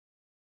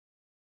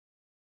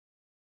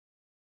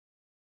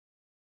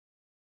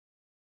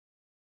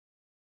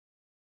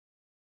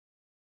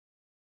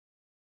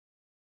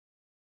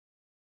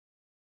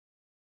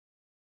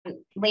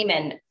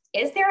Leemon,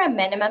 is there a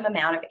minimum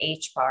amount of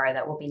HBAR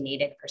that will be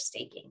needed for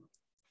staking?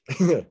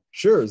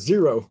 Sure,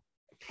 0.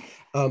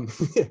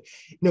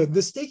 No,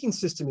 the staking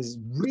system is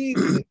really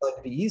designed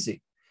to be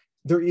easy.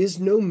 There is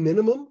no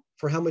minimum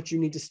for how much you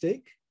need to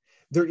stake.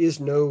 There is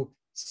no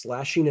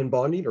slashing and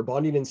bonding or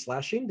bonding and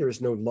slashing. There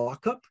is no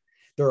lockup.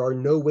 There are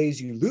no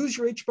ways you lose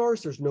your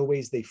HBARs. There's no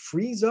ways they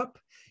freeze up.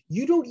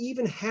 You don't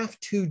even have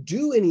to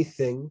do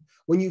anything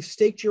when you've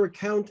staked your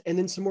account and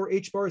then some more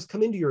HBARs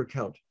come into your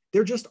account.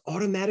 They're just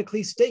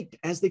automatically staked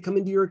as they come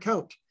into your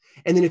account.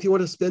 And then if you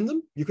want to spend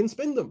them, you can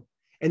spend them.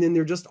 And then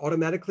they're just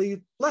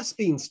automatically less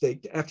being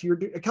staked after your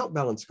account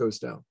balance goes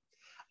down.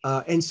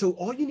 And so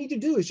all you need to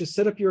do is just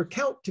set up your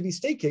account to be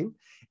staking,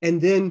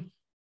 and then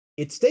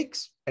it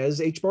stakes as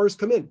HBARs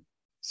come in.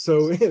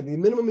 So the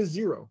minimum is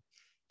 0.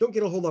 Don't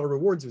get a whole lot of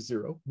rewards with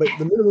 0, but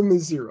the minimum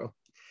is 0.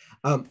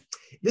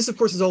 This, of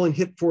course, is all in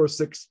HIP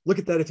 406. Look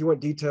at that if you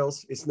want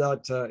details. It's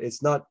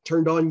not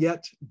turned on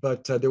yet,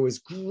 but there was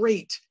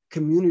great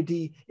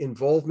community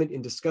involvement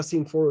in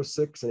discussing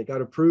 406, and it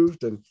got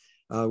approved, and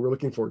we're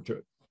looking forward to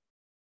it.